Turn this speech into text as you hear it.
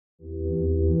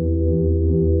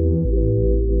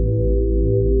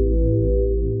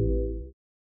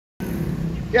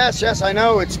Yes, I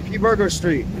know it's P. Burgos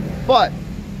Street. But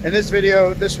in this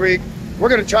video this week, we're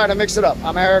going to try to mix it up.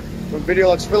 I'm Eric from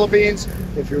Videolux Philippines.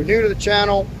 If you're new to the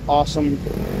channel, awesome.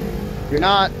 If you're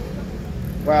not,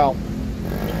 well,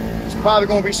 there's probably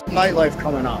going to be some nightlife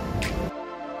coming up.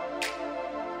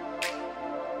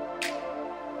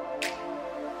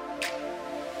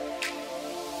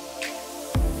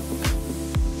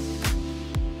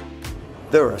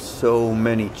 There are so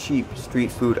many cheap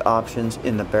street food options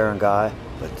in the barangay,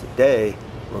 but today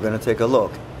we're going to take a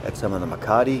look at some of the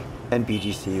Makati and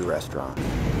BGC restaurants.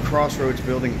 Crossroads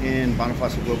building in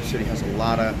Bonifacio Global City has a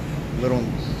lot of little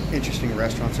interesting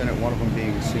restaurants in it, one of them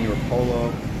being Senor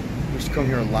Polo. We used to come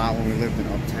here a lot when we lived in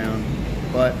Uptown,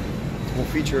 but we'll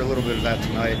feature a little bit of that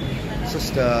tonight. It's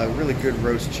just really good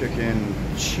roast chicken,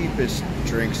 cheapest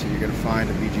drinks that you're going to find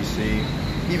at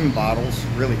BGC, even bottles,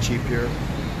 really cheap here.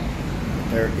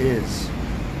 There is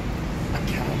a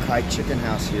Khao Kai chicken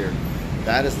house here.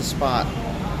 That is the spot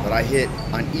that I hit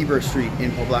on Ebro Street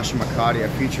in Poblacion Makati. I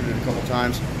featured it a couple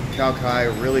times. Khao Kai,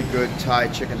 really good Thai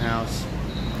chicken house,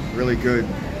 really good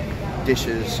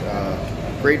dishes,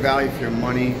 great value for your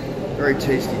money, very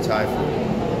tasty Thai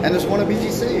food. And there's one at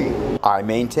BGC. I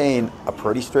maintain a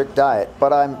pretty strict diet,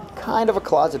 but I'm kind of a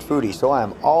closet foodie, so I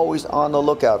am always on the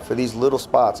lookout for these little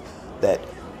spots that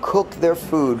cook their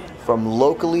food from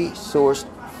locally sourced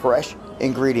fresh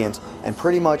ingredients and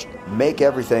pretty much make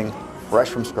everything fresh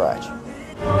from scratch.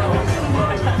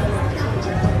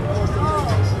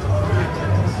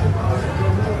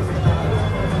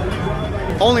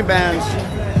 Only Bands,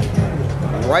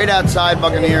 right outside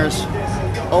Buccaneers.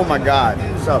 Oh my God,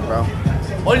 what's up, bro?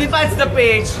 Only Fans the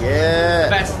page.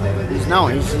 Yeah. Best.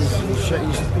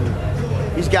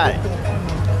 He's got it.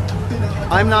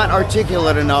 I'm not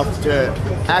articulate enough to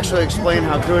actually explain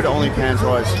how good OnlyPants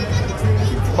was,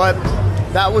 but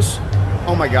that was,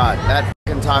 oh my God, that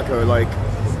fucking taco, like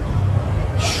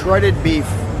shredded beef,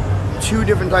 2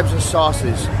 different types of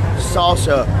sauces,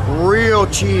 salsa, real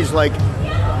cheese, like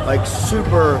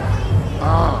super,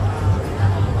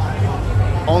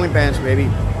 OnlyPants, baby.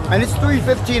 And it's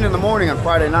 3:15 in the morning on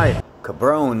Friday night.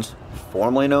 Cabrones,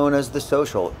 formerly known as The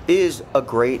Social, is a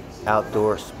great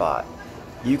outdoor spot.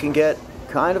 You can get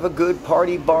kind of a good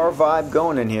party bar vibe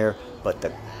going in here, but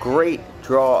the great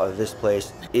draw of this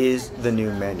place is the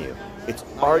new menu. It's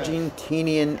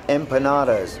Argentinian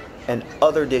empanadas and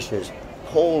other dishes,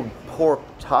 pulled pork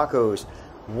tacos.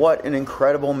 What an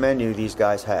incredible menu these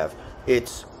guys have.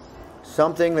 It's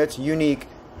something that's unique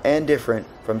and different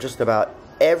from just about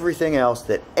everything else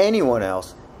that anyone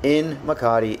else in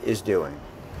Makati is doing.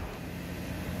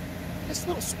 This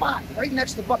little spot right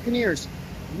next to Buccaneers,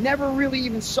 never really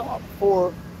even saw it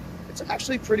before. It's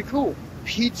actually pretty cool.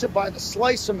 Pizza by the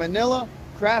slice of Manila,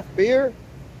 craft beer,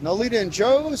 Nolita and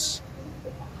Joe's,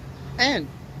 and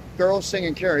girls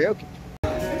singing karaoke.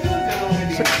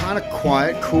 It's a kind of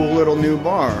quiet, cool little new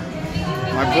bar.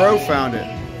 My bro found it.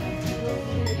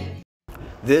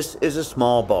 This is a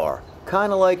small bar,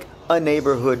 kind of like a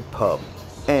neighborhood pub,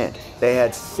 and they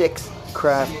had 6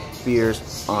 craft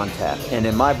beers on tap, and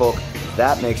in my book,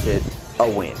 that makes it a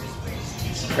win.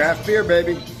 Craft beer,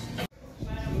 baby.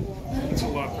 It's a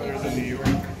lot better than New York.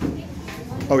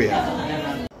 Oh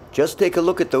yeah. Just take a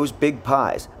look at those big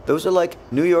pies. Those are like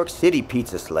New York City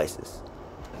pizza slices.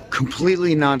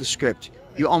 Completely nondescript.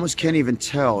 You almost can't even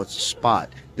tell it's a spot.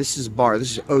 This is a bar.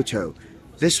 This is Occulto.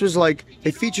 This was like,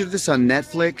 they featured this on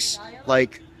Netflix.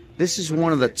 Like, this is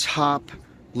one of the top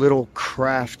little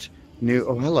craft new,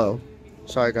 oh hello.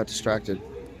 Sorry, I got distracted.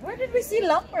 Where did we see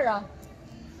Lampera?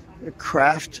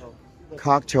 Craft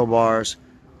cocktail bars,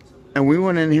 and we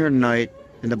went in here tonight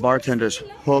and the bartenders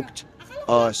hooked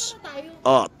us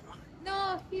up.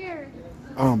 No, here.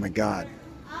 Oh my God.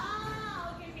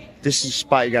 This is a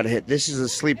spot you gotta hit. This is a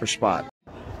sleeper spot.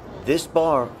 This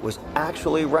bar was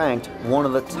actually ranked one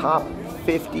of the top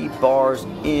 50 bars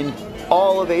in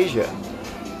all of Asia.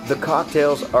 The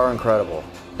cocktails are incredible.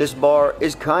 This bar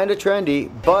is kind of trendy,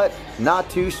 but not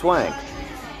too swank.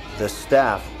 The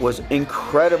staff was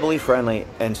incredibly friendly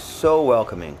and so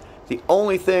welcoming. The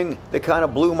only thing that kind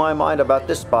of blew my mind about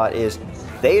this spot is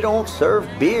they don't serve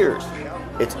beers.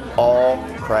 It's all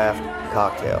craft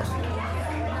cocktails.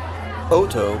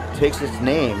 Occulto takes its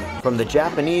name from the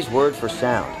Japanese word for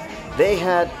sound. They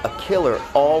had a killer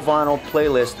all-vinyl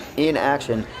playlist in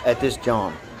action at this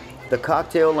jam. The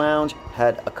cocktail lounge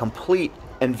had a complete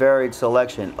and varied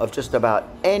selection of just about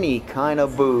any kind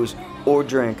of booze or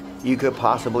drink you could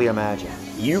possibly imagine.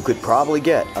 You could probably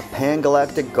get a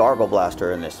pan-galactic gargle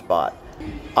blaster in this spot.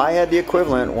 I had the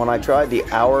equivalent when I tried the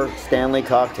Our Stanley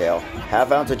cocktail.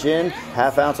 Half ounce of gin,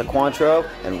 half ounce of Cointreau,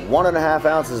 and 1.5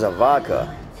 ounces of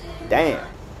vodka. Damn.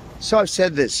 So I've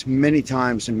said this many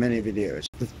times in many videos.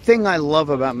 The thing I love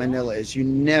about Manila is you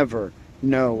never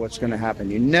know what's going to happen.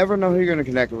 You never know who you're going to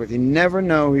connect with. You never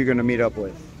know who you're going to meet up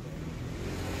with.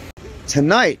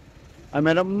 Tonight, I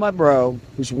met up with my bro,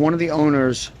 who's one of the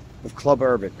owners of Club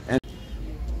Urban.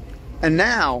 And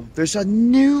now there's a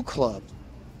new club,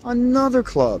 another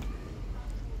club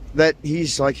that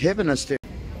he's like hipping us to.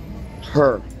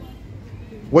 Her.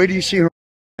 Wait till you see her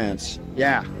dance.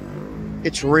 Yeah,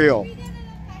 it's real.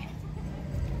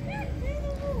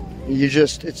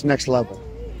 It's next level.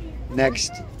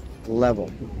 Next level.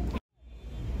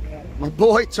 My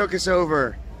boy took us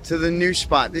over to the new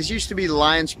spot. This used to be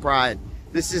Lion's Pride.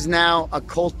 This is now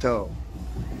Occulto.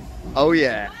 Oh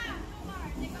yeah.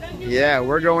 Yeah,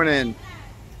 we're going in.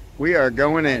 We are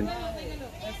going in.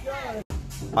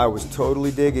 I was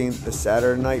totally digging the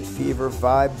Saturday Night Fever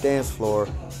vibe dance floor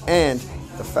and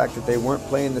the fact that they weren't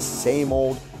playing the same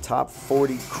old top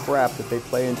 40 crap that they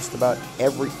play in just about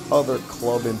every other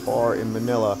club and bar in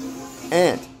Manila.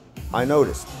 And I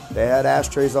noticed they had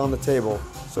ashtrays on the table,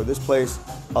 so this place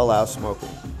allows smoking.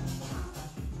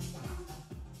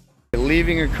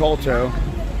 Leaving Occulto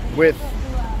with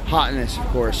hotness, of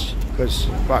course, because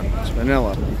fuck, it's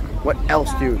Manila. What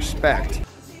else do you expect?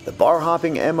 The bar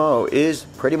hopping MO is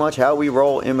pretty much how we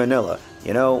roll in Manila.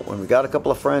 You know, when we got a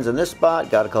couple of friends in this spot,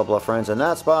 got a couple of friends in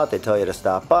that spot, they tell you to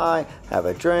stop by, have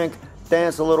a drink,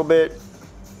 dance a little bit,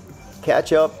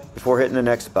 catch up before hitting the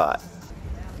next spot.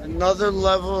 Another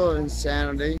level of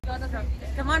insanity.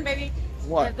 Come on, baby.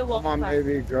 What? Come on,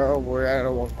 baby girl, we're at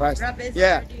a walk fast.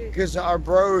 Yeah, because our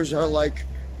bros are like,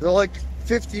 they're like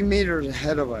 50 meters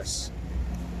ahead of us.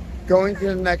 Going to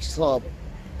the next club.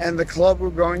 And the club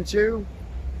we're going to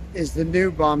is the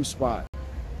new bomb spot.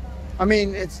 I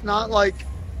mean, it's not like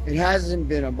it hasn't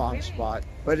been a bomb spot,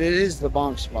 but it is the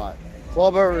bomb spot.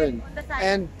 Club Urban.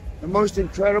 And the most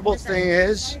incredible thing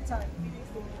is,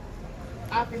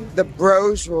 the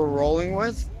bros we're rolling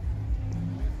with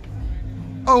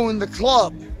own the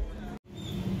club.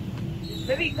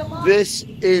 Baby, come on. This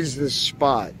is the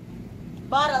spot.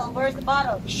 Bottle, where's the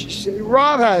bottle?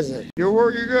 Rob has it.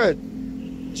 You're good.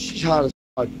 She's hot as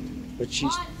fuck, but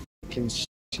she's fucking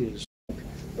serious.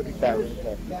 Look at that right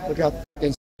there. Look how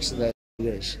fucking sexy that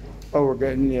is. Oh, we're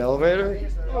getting the elevator?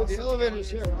 Oh, the elevator's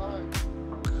here. All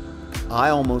right. I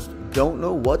almost don't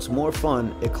know what's more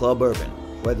fun at Club Urban.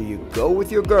 Whether you go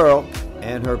with your girl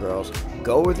and her girls,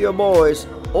 go with your boys,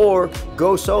 or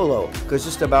go solo. Because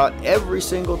just about every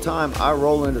single time I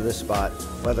roll into this spot,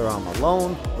 whether I'm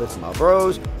alone, with my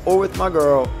bros, or with my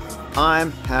girl,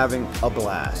 I'm having a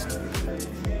blast.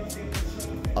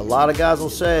 A lot of guys will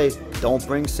say, don't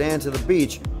bring sand to the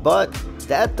beach, but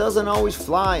that doesn't always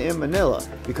fly in Manila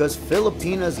because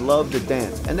Filipinas love to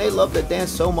dance, and they love to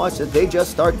dance so much that they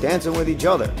just start dancing with each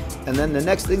other. And then the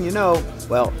next thing you know,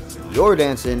 well, you're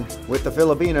dancing with the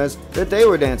Filipinas that they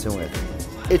were dancing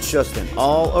with. It's just an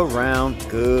all-around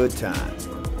good time.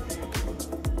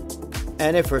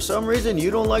 And if for some reason you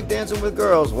don't like dancing with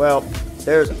girls, well,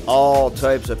 there's all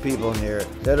types of people in here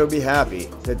that'll be happy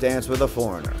to dance with a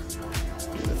foreigner.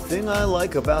 The thing I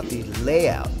like about the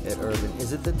layout at Urban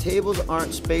is that the tables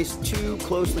aren't spaced too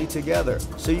closely together,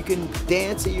 so you can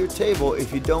dance at your table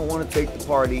if you don't want to take the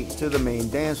party to the main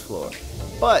dance floor.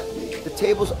 But the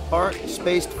tables aren't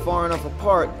spaced far enough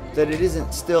apart that it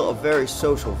isn't still a very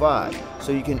social vibe,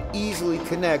 so you can easily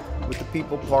connect with the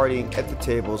people partying at the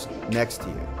tables next to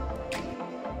you.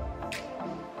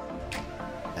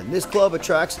 And this club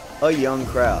attracts a young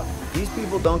crowd. These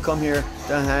people don't come here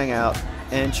to hang out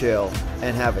and chill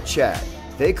and have a chat.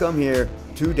 They come here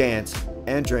to dance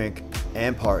and drink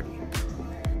and party.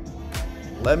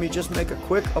 Let me just make a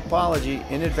quick apology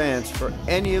in advance for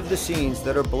any of the scenes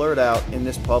that are blurred out in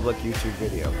this public YouTube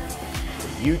video.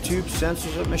 The YouTube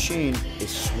censorship machine is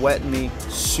sweating me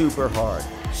super hard.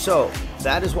 So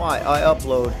that is why I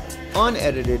upload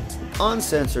unedited,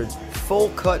 uncensored, full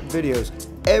cut videos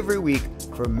every week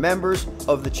for members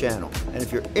of the channel. And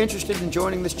if you're interested in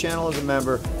joining this channel as a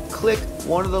member, click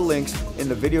one of the links in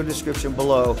the video description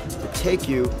below to take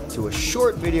you to a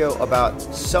short video about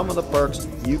some of the perks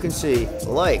you can see,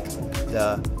 like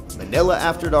the Manila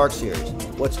After Dark series,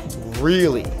 what's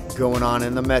really going on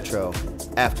in the metro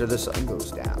after the sun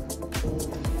goes down.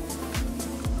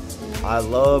 I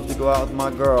love to go out with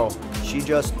my girl. She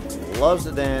just loves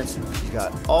to dance. She's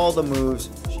got all the moves.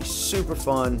 She's super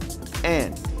fun,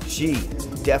 and she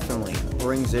definitely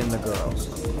brings in the girls.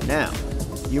 Now,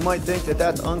 you might think that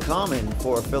that's uncommon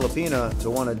for a Filipina to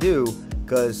want to do,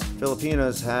 because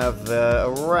Filipinas have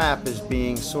a rap as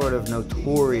being sort of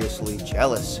notoriously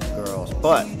jealous girls.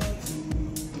 But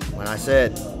when I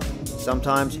said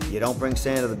sometimes you don't bring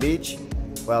sand to the beach,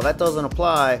 well, that doesn't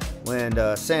apply when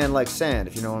sand likes sand,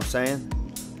 if you know what I'm saying.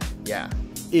 Yeah.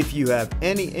 If you have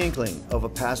any inkling of a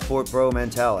passport bro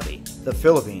mentality, the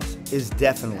Philippines is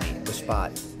definitely the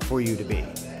spot for you to be.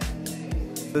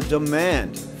 The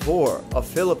demand for a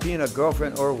Filipina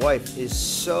girlfriend or wife is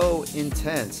so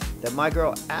intense that my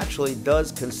girl actually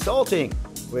does consulting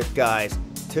with guys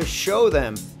to show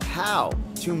them how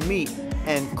to meet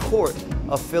and court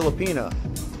a Filipina.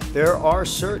 There are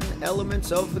certain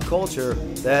elements of the culture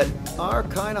that are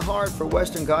kind of hard for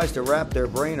Western guys to wrap their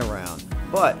brain around.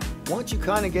 But once you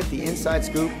kind of get the inside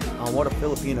scoop on what a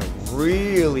Filipina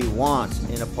really wants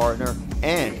in a partner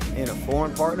and in a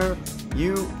foreign partner,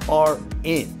 you are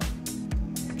in.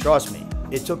 Trust me,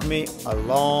 it took me a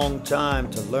long time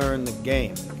to learn the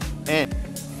game. And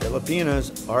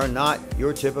Filipinas are not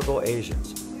your typical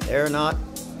Asians. They're not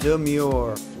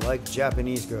demure like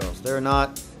Japanese girls. They're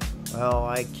not, well,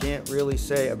 I can't really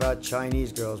say about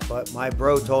Chinese girls, but my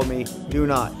bro told me, do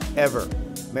not ever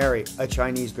marry a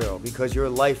Chinese girl because your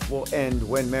life will end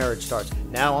when marriage starts.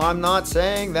 Now, I'm not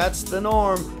saying that's the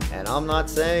norm, and I'm not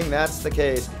saying that's the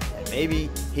case. And maybe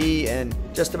he and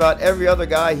just about every other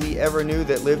guy he ever knew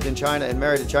that lived in China and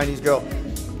married a Chinese girl.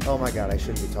 Oh my God, I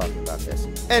shouldn't be talking about this.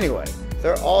 Anyway,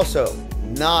 they're also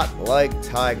not like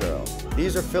Thai girls.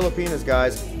 These are Filipinas,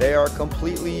 guys. They are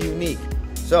completely unique.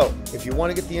 So, if you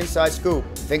want to get the inside scoop,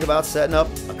 think about setting up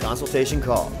a consultation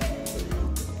call.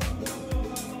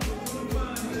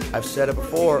 I've said it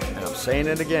before, and I'm saying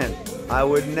it again. I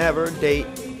would never date,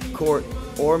 court,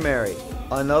 or marry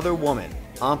another woman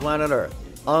on planet Earth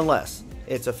unless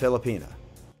it's a Filipina.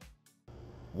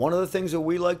 One of the things that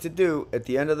we like to do at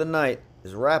the end of the night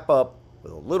is wrap up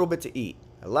with a little bit to eat.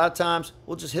 A lot of times,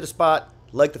 we'll just hit a spot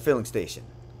like the filling station.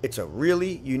 It's a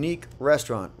really unique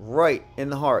restaurant right in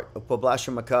the heart of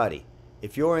Poblacion Makati.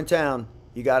 If you're in town,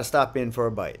 you gotta stop in for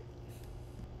a bite.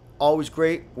 Always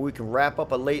great when we can wrap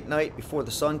up a late night before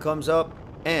the sun comes up,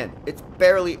 and it's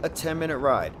barely a 10-minute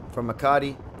ride from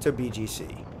Makati to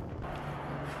BGC.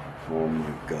 Oh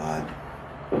my God.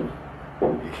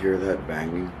 You hear that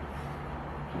banging?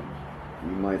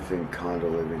 You might think condo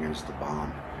living is the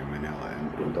bomb in Manila,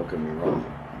 and don't get me wrong,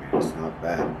 I mean, it's not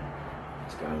bad.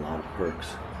 It's got a lot of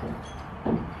perks.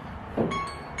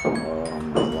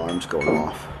 The alarm's going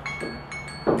off.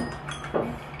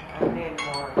 I need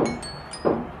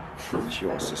more. She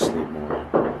wants to sleep more.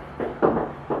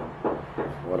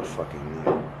 What a fucking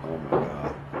night. Oh my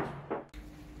God.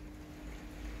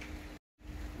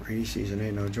 Rainy season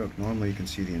ain't no joke. Normally you can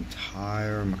see the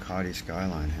entire Makati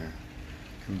skyline here.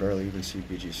 You can barely even see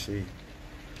BGC.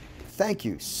 Thank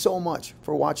you so much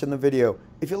for watching the video.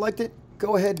 If you liked it,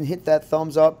 go ahead and hit that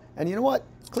thumbs up. And you know what?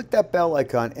 Click that bell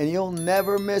icon and you'll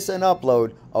never miss an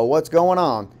upload of what's going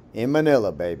on in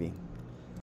Manila, baby.